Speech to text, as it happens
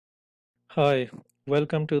Hi,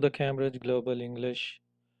 welcome to the Cambridge Global English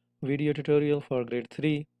video tutorial for grade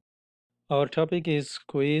 3. Our topic is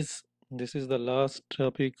quiz. This is the last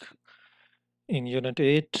topic in Unit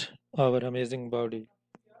 8, Our Amazing Body.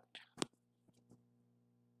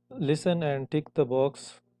 Listen and tick the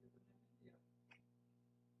box.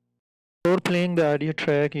 Before playing the audio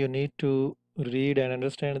track, you need to read and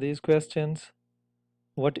understand these questions.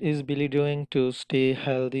 What is Billy doing to stay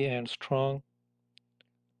healthy and strong?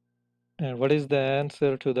 And what is the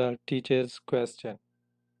answer to the teacher's question?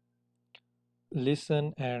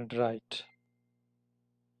 Listen and write.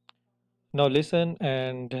 Now listen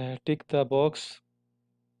and tick the box.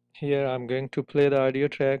 Here I'm going to play the audio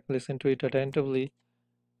track, listen to it attentively,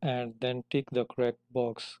 and then tick the correct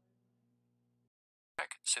box.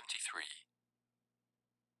 Track 73.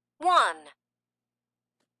 1.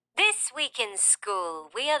 This week in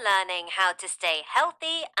school, we are learning how to stay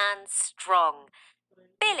healthy and strong.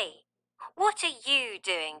 Billy, what are you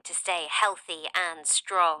doing to stay healthy and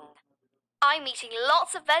strong? I'm eating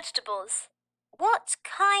lots of vegetables. What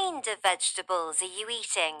kind of vegetables are you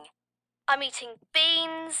eating? I'm eating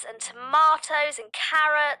beans and tomatoes and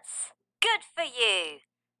carrots. Good for you.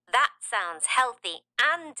 That sounds healthy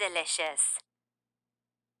and delicious.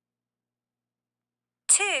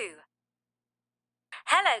 2.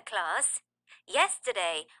 Hello, class.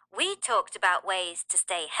 Yesterday, we talked about ways to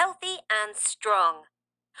stay healthy and strong.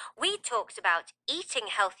 We talked about eating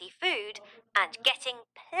healthy food and getting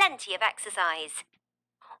plenty of exercise.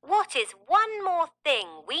 What is one more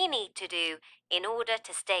thing we need to do in order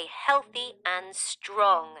to stay healthy and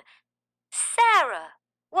strong? Sarah,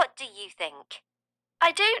 what do you think?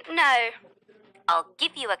 I don't know. I'll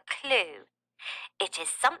give you a clue. It is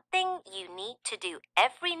something you need to do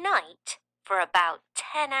every night for about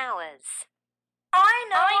 10 hours. I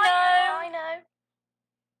know.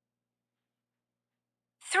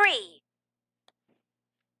 3.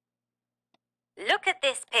 Look at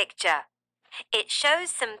this picture. It shows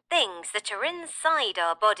some things that are inside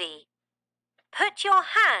our body. Put your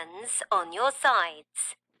hands on your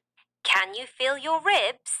sides. Can you feel your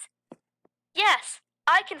ribs? Yes,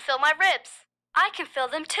 I can feel my ribs. I can feel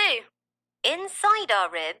them too. Inside our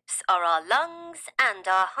ribs are our lungs and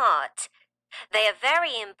our heart. They are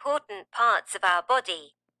very important parts of our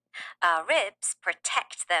body. Our ribs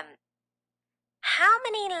protect them. How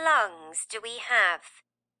many lungs do we have?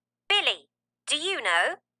 Billy, do you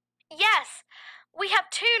know? Yes, we have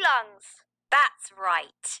 2 lungs. That's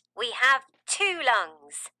right. We have 2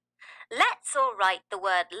 lungs. Let's all write the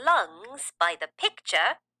word lungs by the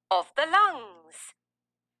picture of the lungs.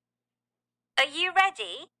 Are you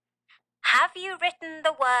ready? Have you written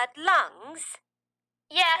the word lungs?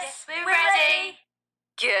 Yes, we're ready.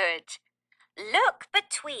 Good. Look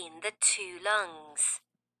between the 2 lungs.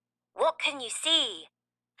 What can you see?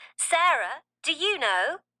 Sarah, do you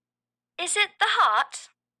know? Is it the heart?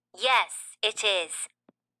 Yes, it is.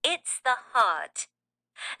 It's the heart.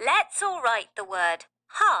 Let's all write the word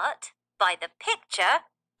heart by the picture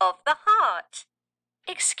of the heart.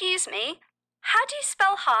 Excuse me, how do you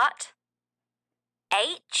spell heart?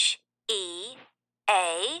 H-E-A-R-T.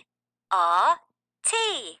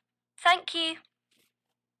 Thank you.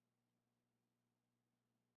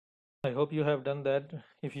 I hope you have done that.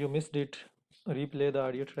 If you missed it, replay the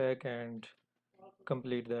audio track and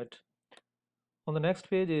complete that. On the next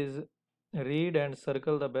page is read and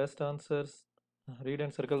circle the best answers. Read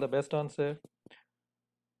and circle the best answer.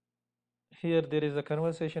 Here there is a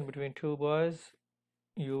conversation between 2 boys.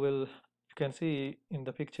 You can see in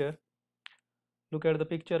the picture. Look at the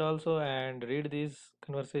picture also and read this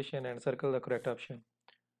conversation and circle the correct option.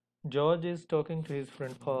 George is talking to his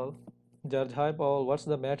friend Paul. George, hi Paul, what's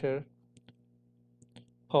the matter?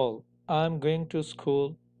 Paul, I'm going to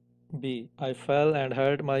school. B, I fell and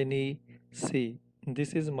hurt my knee. C,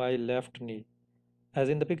 this is my left knee. As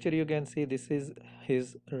in the picture you can see this is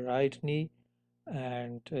his right knee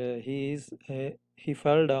and he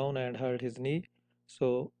fell down and hurt his knee.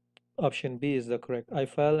 So option B is the correct. I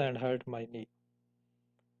fell and hurt my knee.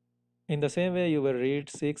 In the same way, you will read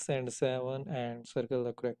 6 and 7 and circle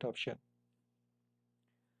the correct option.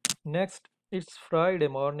 Next, it's Friday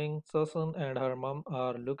morning. Susan and her mom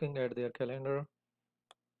are looking at their calendar.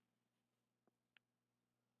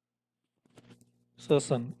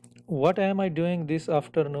 Susan, what am I doing this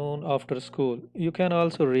afternoon after school? You can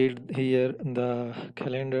also read here the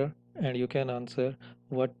calendar and you can answer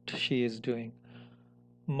what she is doing.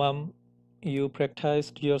 Mom, you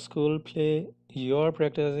practiced your school play. You're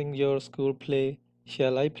practicing your school play.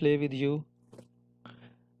 Shall I play with you?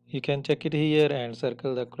 You can check it here and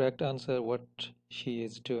circle the correct answer what she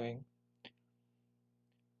is doing.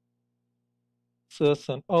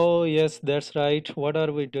 Susan, oh yes, that's right. What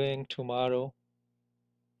are we doing tomorrow?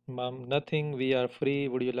 Mom, nothing. We are free.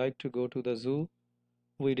 Would you like to go to the zoo?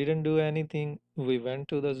 We didn't do anything. We went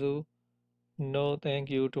to the zoo. No, thank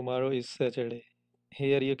you. Tomorrow is Saturday.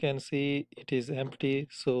 Here you can see it is empty,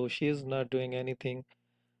 so she is not doing anything.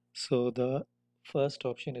 So the first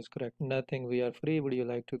option is correct. Nothing. We are free. Would you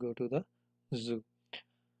like to go to the zoo?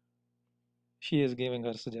 She is giving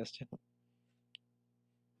her suggestion.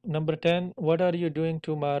 Number 10. What are you doing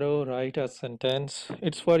tomorrow? Write a sentence.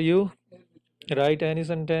 It's for you. Write any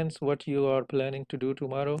sentence what you are planning to do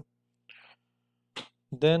tomorrow.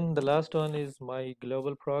 Then the last one is my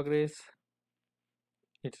global progress.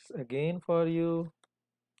 It's again for you.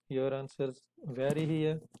 Your answers vary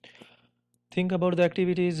here. Think about the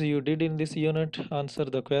activities you did in this unit. Answer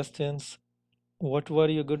the questions. What were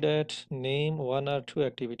you good at? Name one or two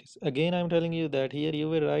activities. Again, I'm telling you that here you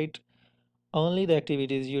will write only the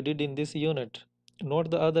activities you did in this unit,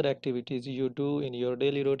 not the other activities you do in your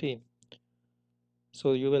daily routine.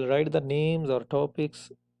 So you will write the names or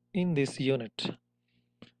topics in this unit.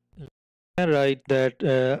 I write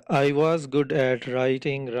that I was good at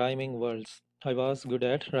writing rhyming words. I was good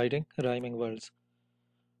at writing rhyming words.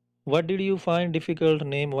 What did you find difficult?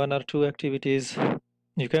 Name one or two activities.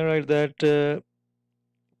 You can write that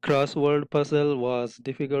crossword puzzle was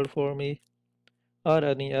difficult for me, or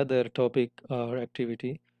any other topic or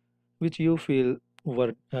activity which you feel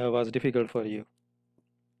was difficult for you.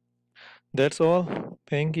 That's all.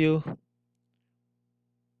 Thank you.